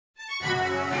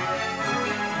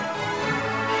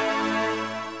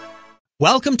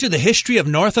Welcome to the History of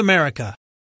North America.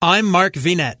 I'm Mark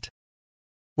Vinette.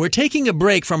 We're taking a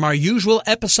break from our usual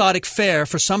episodic fare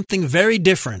for something very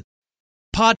different.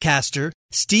 Podcaster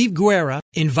Steve Guerra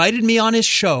invited me on his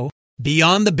show,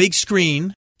 Beyond the Big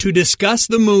Screen, to discuss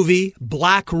the movie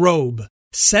Black Robe,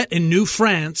 set in New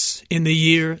France in the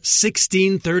year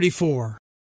 1634.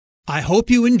 I hope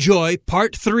you enjoy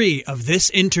part 3 of this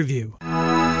interview.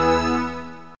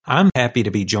 I'm happy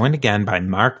to be joined again by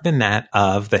Mark Vinette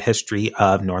of the History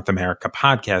of North America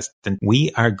podcast. And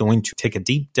we are going to take a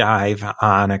deep dive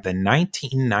on the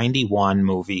 1991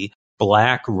 movie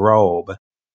Black Robe.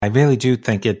 I really do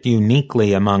think it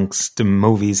uniquely amongst the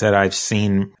movies that I've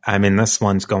seen. I mean, this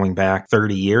one's going back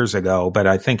 30 years ago, but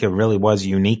I think it really was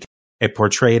unique. It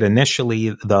portrayed initially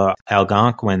the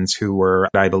Algonquins who were,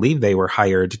 I believe they were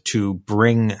hired to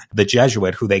bring the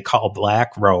Jesuit, who they call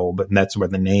Black Robe, and that's where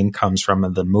the name comes from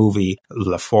in the movie.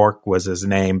 Lefork was his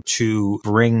name, to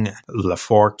bring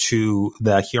Lefork to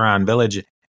the Huron village.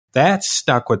 That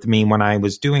stuck with me when I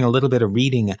was doing a little bit of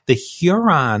reading. The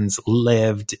Hurons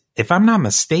lived, if I'm not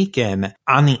mistaken,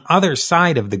 on the other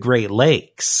side of the Great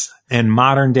Lakes in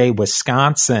modern day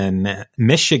Wisconsin,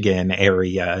 Michigan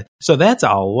area. So that's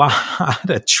a lot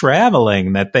of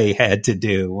traveling that they had to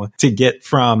do to get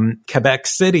from Quebec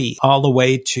City all the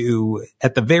way to,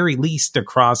 at the very least,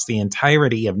 across the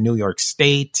entirety of New York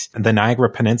State, the Niagara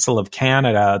Peninsula of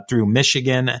Canada, through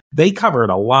Michigan. They covered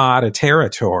a lot of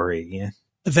territory.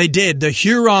 They did. The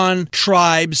Huron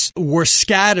tribes were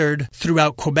scattered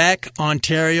throughout Quebec,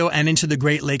 Ontario, and into the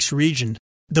Great Lakes region.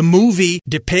 The movie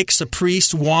depicts a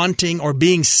priest wanting or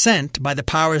being sent by the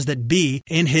powers that be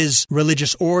in his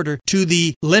religious order to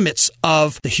the limits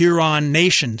of the Huron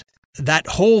nation. That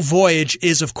whole voyage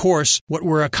is, of course, what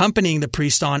we're accompanying the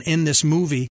priest on in this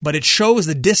movie, but it shows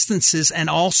the distances and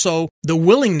also the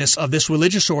willingness of this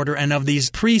religious order and of these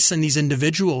priests and these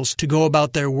individuals to go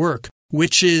about their work,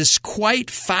 which is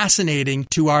quite fascinating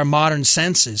to our modern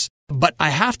senses. But I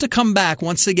have to come back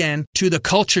once again to the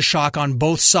culture shock on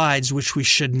both sides, which we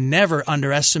should never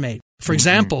underestimate. For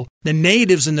example, the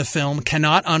natives in the film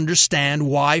cannot understand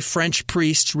why French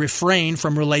priests refrain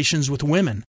from relations with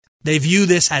women. They view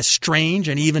this as strange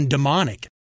and even demonic.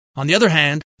 On the other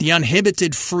hand, the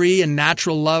uninhibited, free, and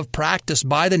natural love practiced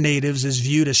by the natives is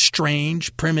viewed as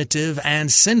strange, primitive,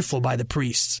 and sinful by the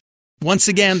priests. Once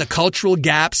again, the cultural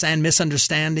gaps and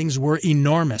misunderstandings were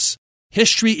enormous.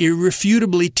 History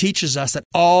irrefutably teaches us that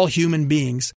all human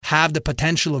beings have the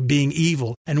potential of being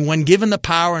evil, and when given the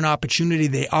power and opportunity,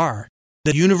 they are.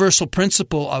 The universal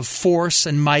principle of force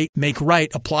and might make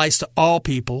right applies to all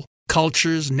people,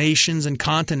 cultures, nations, and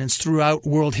continents throughout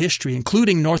world history,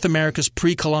 including North America's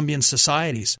pre-Columbian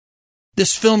societies.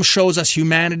 This film shows us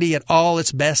humanity at all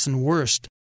its best and worst.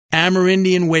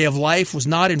 Amerindian way of life was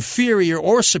not inferior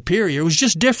or superior, it was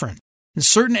just different. In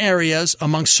certain areas,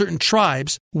 among certain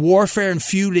tribes, warfare and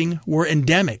feuding were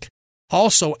endemic.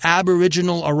 Also,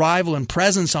 Aboriginal arrival and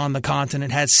presence on the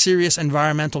continent had serious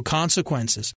environmental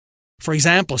consequences. For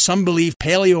example, some believe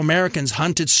Paleo-Americans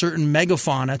hunted certain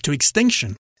megafauna to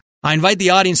extinction. I invite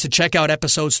the audience to check out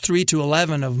episodes 3 to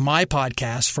 11 of my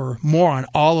podcast for more on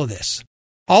all of this.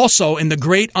 Also, in the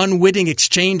great unwitting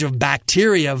exchange of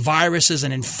bacteria, viruses,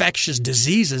 and infectious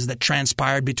diseases that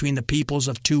transpired between the peoples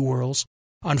of two worlds,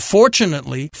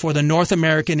 unfortunately for the North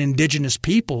American indigenous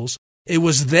peoples, it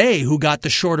was they who got the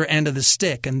shorter end of the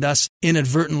stick and thus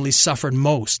inadvertently suffered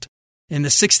most. In the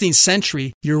 16th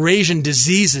century, Eurasian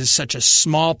diseases such as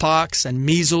smallpox and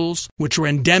measles, which were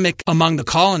endemic among the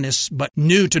colonists but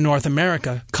new to North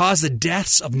America, caused the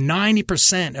deaths of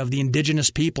 90% of the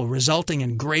indigenous people, resulting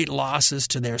in great losses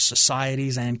to their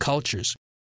societies and cultures.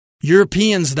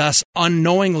 Europeans thus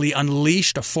unknowingly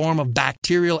unleashed a form of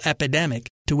bacterial epidemic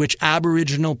to which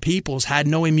Aboriginal peoples had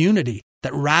no immunity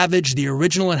that ravaged the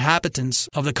original inhabitants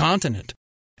of the continent.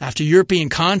 After European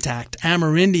contact,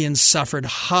 Amerindians suffered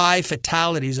high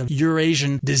fatalities of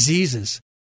Eurasian diseases.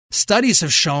 Studies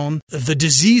have shown the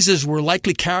diseases were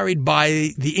likely carried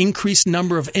by the increased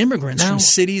number of immigrants from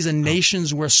cities and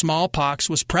nations where smallpox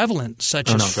was prevalent,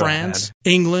 such as France,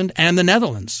 England, and the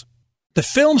Netherlands. The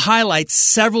film highlights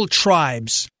several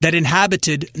tribes that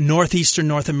inhabited northeastern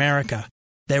North America.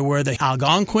 There were the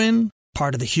Algonquin,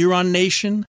 part of the Huron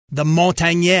nation, the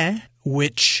Montagnais,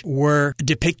 which were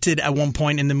depicted at one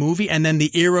point in the movie, and then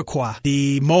the Iroquois,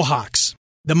 the Mohawks.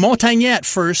 The Montagnais at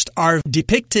first are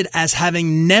depicted as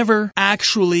having never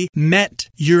actually met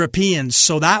Europeans,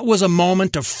 so that was a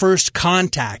moment of first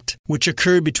contact, which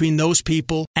occurred between those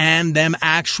people and them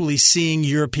actually seeing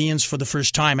Europeans for the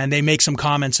first time, and they make some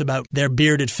comments about their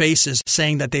bearded faces,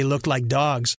 saying that they looked like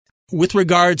dogs. with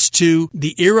regards to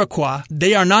the Iroquois,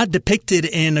 they are not depicted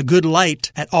in a good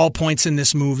light at all points in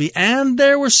this movie, and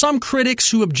there were some critics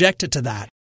who objected to that.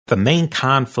 The main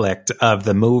conflict of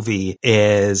the movie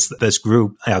is this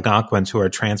group, Algonquins, who are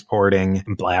transporting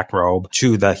Black Robe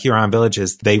to the Huron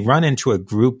villages. They run into a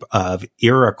group of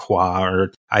Iroquois,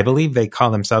 or I believe they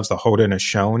call themselves the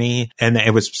Haudenosaunee, and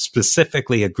it was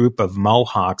specifically a group of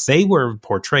Mohawks. They were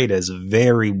portrayed as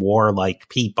very warlike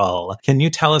people. Can you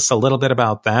tell us a little bit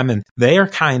about them? And they are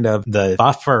kind of the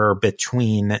buffer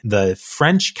between the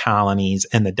French colonies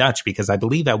and the Dutch, because I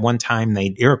believe at one time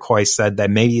the Iroquois said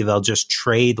that maybe they'll just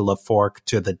trade Laforgue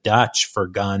to the Dutch for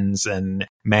guns and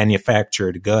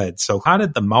manufactured goods. So how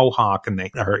did the Mohawk and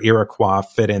or Iroquois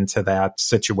fit into that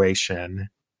situation?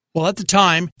 Well, at the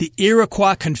time, the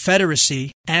Iroquois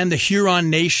Confederacy and the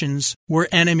Huron nations were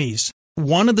enemies.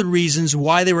 One of the reasons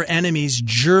why they were enemies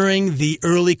during the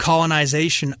early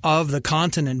colonization of the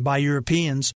continent by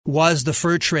Europeans was the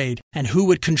fur trade. And who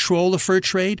would control the fur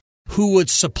trade? Who would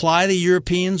supply the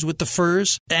Europeans with the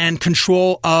furs and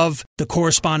control of the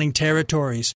corresponding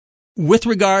territories. With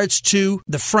regards to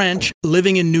the French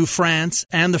living in New France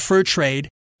and the fur trade,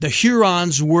 the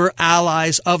Hurons were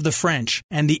allies of the French,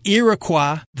 and the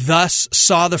Iroquois thus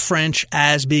saw the French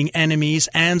as being enemies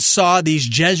and saw these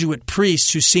Jesuit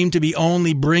priests who seemed to be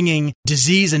only bringing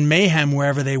disease and mayhem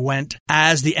wherever they went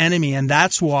as the enemy, and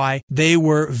that's why they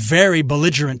were very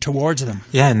belligerent towards them.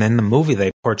 Yeah, and in the movie they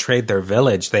portrayed their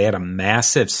village. They had a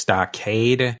massive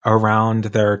stockade around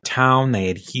their town. They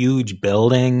had huge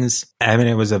buildings. I mean,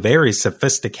 it was a very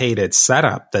sophisticated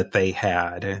setup that they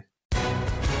had.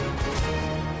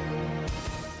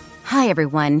 Hi,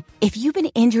 everyone. If you've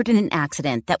been injured in an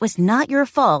accident that was not your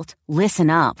fault, listen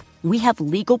up. We have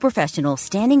legal professionals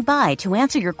standing by to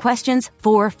answer your questions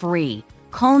for free.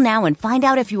 Call now and find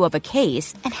out if you have a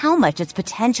case and how much it's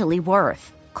potentially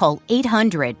worth. Call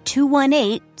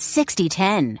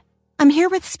 800-218-6010. I'm here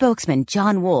with spokesman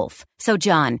John Wolf. So,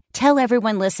 John, tell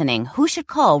everyone listening who should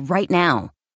call right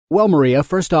now. Well, Maria,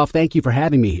 first off, thank you for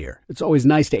having me here. It's always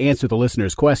nice to answer the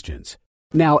listeners' questions.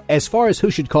 Now, as far as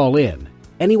who should call in,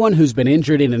 anyone who's been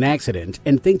injured in an accident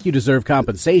and think you deserve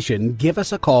compensation, give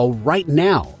us a call right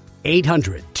now.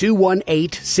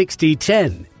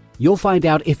 800-218-6010. You'll find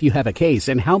out if you have a case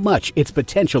and how much it's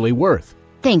potentially worth.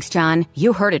 Thanks, John.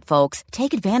 You heard it, folks.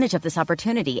 Take advantage of this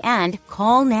opportunity and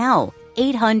call now.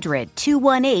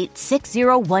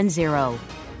 800-218-6010.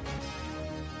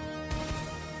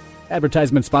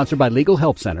 Advertisement sponsored by Legal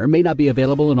Help Center. May not be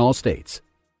available in all states.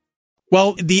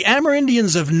 Well, the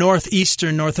Amerindians of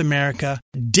northeastern North America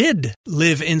did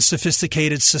live in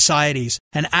sophisticated societies,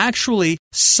 and actually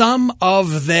some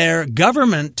of their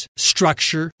government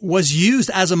structure was used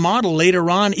as a model later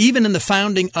on, even in the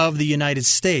founding of the United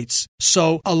States.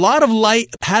 So a lot of light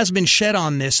has been shed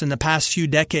on this in the past few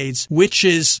decades, which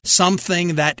is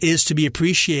something that is to be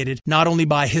appreciated not only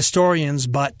by historians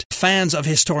but fans of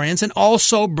historians, and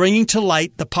also bringing to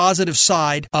light the positive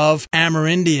side of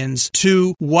Amerindians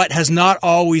to what has not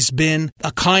always been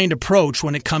a kind approach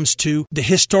when it comes to the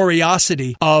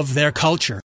historiosity of their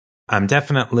culture. I'm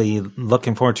definitely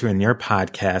looking forward to in your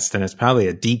podcast, and it's probably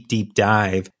a deep, deep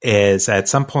dive, is at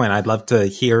some point I'd love to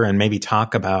hear and maybe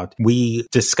talk about. We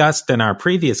discussed in our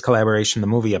previous collaboration the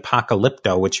movie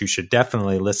Apocalypto, which you should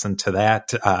definitely listen to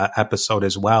that episode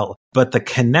as well. But the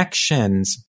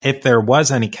connections, if there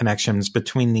was any connections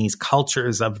between these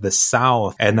cultures of the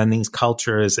South and then these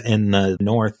cultures in the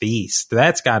Northeast,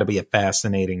 that's got to be a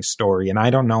fascinating story. And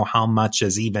I don't know how much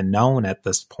is even known at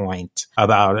this point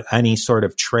about any sort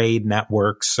of trade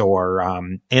networks or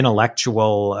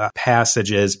intellectual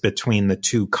passages between the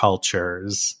two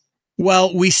cultures.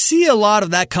 Well, we see a lot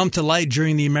of that come to light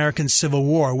during the American Civil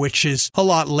War, which is a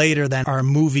lot later than our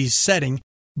movie's setting.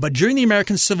 But during the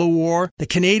American Civil War, the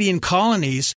Canadian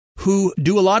colonies, who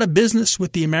do a lot of business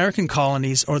with the American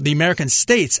colonies or the American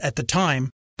states at the time,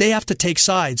 they have to take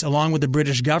sides along with the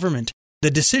British government.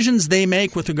 The decisions they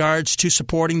make with regards to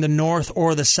supporting the North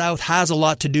or the South has a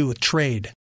lot to do with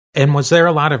trade. And was there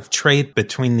a lot of trade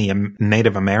between the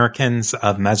Native Americans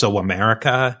of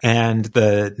Mesoamerica and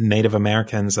the Native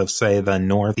Americans of, say, the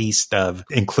northeast of,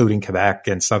 including Quebec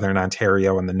and southern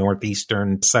Ontario and the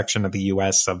northeastern section of the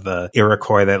U.S. of the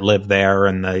Iroquois that lived there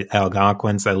and the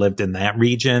Algonquins that lived in that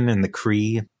region and the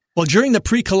Cree? Well, during the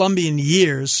pre-Columbian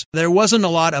years, there wasn't a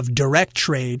lot of direct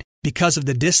trade because of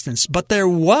the distance, but there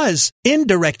was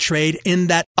indirect trade in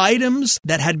that items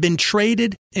that had been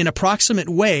traded in approximate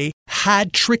way,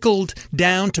 had trickled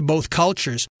down to both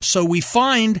cultures. So we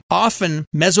find often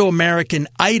Mesoamerican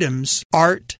items,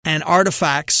 art, and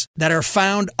artifacts that are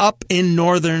found up in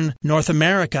northern North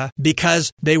America because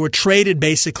they were traded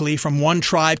basically from one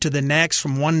tribe to the next,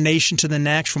 from one nation to the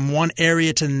next, from one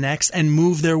area to the next, and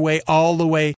moved their way all the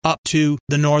way up to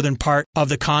the northern part of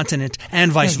the continent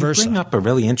and vice versa. You bring up a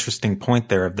really interesting point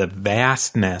there of the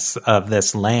vastness of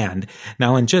this land.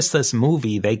 Now, in just this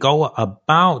movie, they go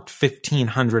about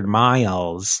 1,500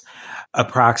 miles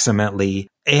approximately.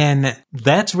 And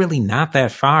that's really not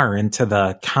that far into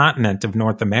the continent of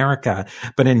North America.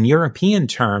 But in European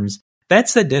terms,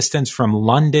 that's the distance from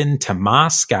London to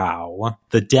Moscow.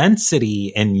 The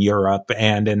density in Europe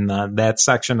and in that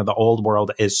section of the old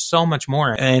world is so much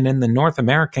more. And in the North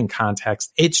American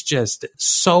context, it's just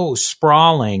so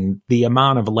sprawling, the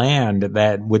amount of land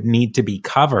that would need to be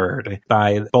covered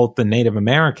by both the Native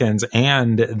Americans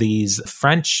and these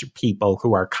French people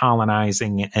who are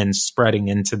colonizing and spreading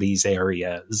into these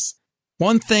areas.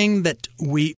 One thing that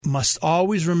we must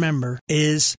always remember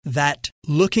is that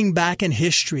looking back in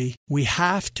history, we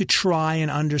have to try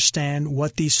and understand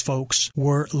what these folks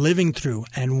were living through.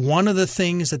 And one of the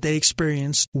things that they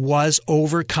experienced was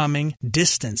overcoming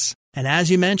distance. And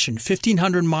as you mentioned,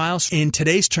 1,500 miles in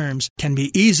today's terms can be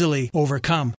easily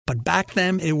overcome. But back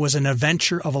then, it was an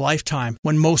adventure of a lifetime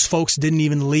when most folks didn't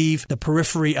even leave the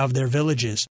periphery of their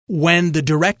villages. When the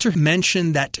director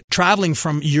mentioned that traveling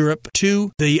from Europe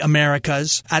to the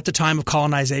Americas at the time of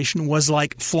colonization was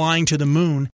like flying to the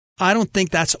moon, I don't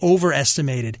think that's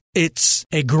overestimated. It's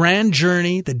a grand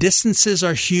journey. The distances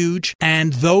are huge.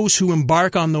 And those who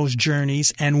embark on those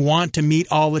journeys and want to meet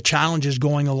all the challenges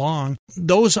going along,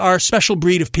 those are a special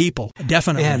breed of people,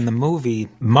 definitely. Yeah, in the movie,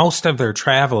 most of their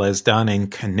travel is done in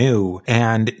canoe.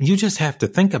 And you just have to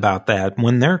think about that.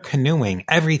 When they're canoeing,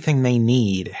 everything they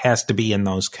need has to be in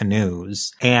those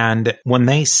canoes. And when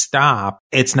they stop,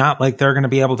 it's not like they're going to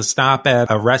be able to stop at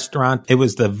a restaurant. It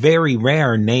was the very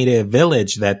rare native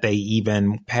village that they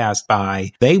even passed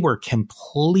by. They were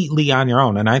completely on your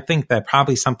own. And I think that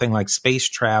probably something like space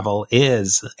travel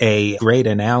is a great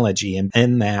analogy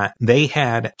in that they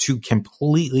had to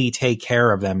completely take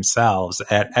care of themselves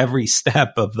at every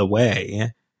step of the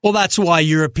way. Well, that's why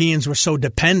Europeans were so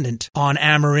dependent on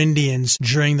Amerindians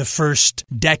during the first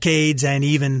decades and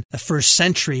even the first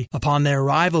century upon their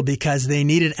arrival, because they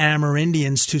needed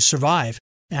Amerindians to survive.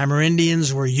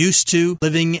 Amerindians were used to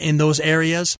living in those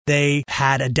areas. They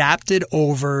had adapted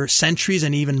over centuries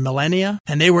and even millennia,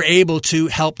 and they were able to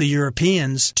help the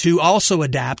Europeans to also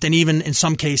adapt and even, in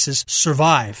some cases,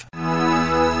 survive.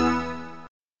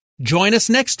 Join us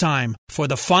next time for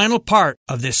the final part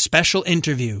of this special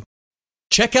interview.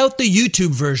 Check out the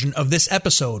YouTube version of this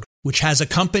episode, which has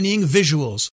accompanying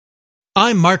visuals.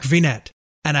 I'm Mark Vinette,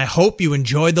 and I hope you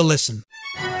enjoyed the listen.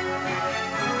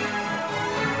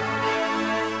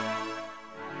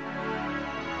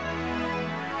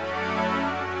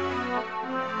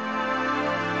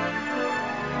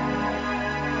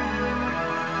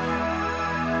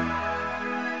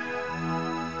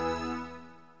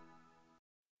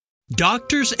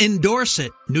 Doctors endorse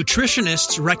it,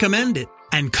 nutritionists recommend it,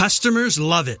 and customers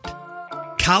love it.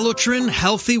 Calotrin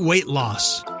Healthy Weight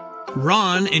Loss.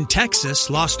 Ron in Texas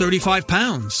lost 35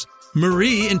 pounds.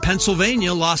 Marie in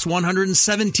Pennsylvania lost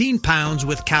 117 pounds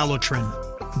with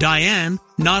Calotrin. Diane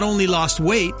not only lost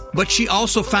weight, but she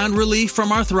also found relief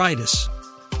from arthritis.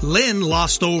 Lynn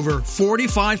lost over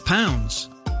 45 pounds.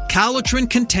 Calotrin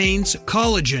contains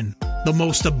collagen, the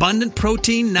most abundant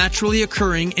protein naturally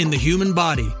occurring in the human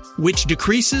body, which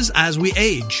decreases as we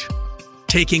age.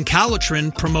 Taking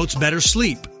Calotrin promotes better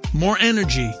sleep, more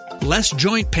energy, less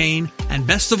joint pain, and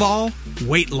best of all,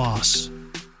 weight loss.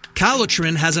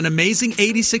 Calotrin has an amazing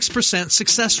 86%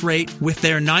 success rate with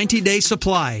their 90-day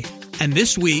supply. And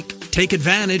this week, take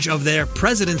advantage of their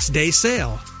President's Day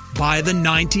sale. Buy the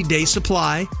 90-day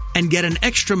supply and get an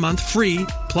extra month free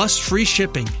plus free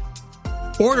shipping.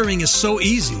 Ordering is so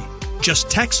easy. Just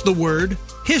text the word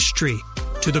HISTORY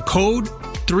to the code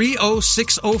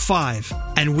 30605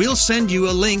 and we'll send you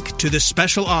a link to this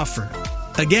special offer.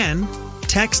 Again,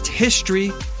 text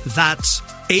HISTORY, that's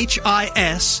HISTORY,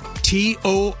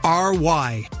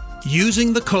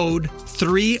 using the code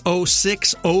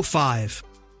 30605.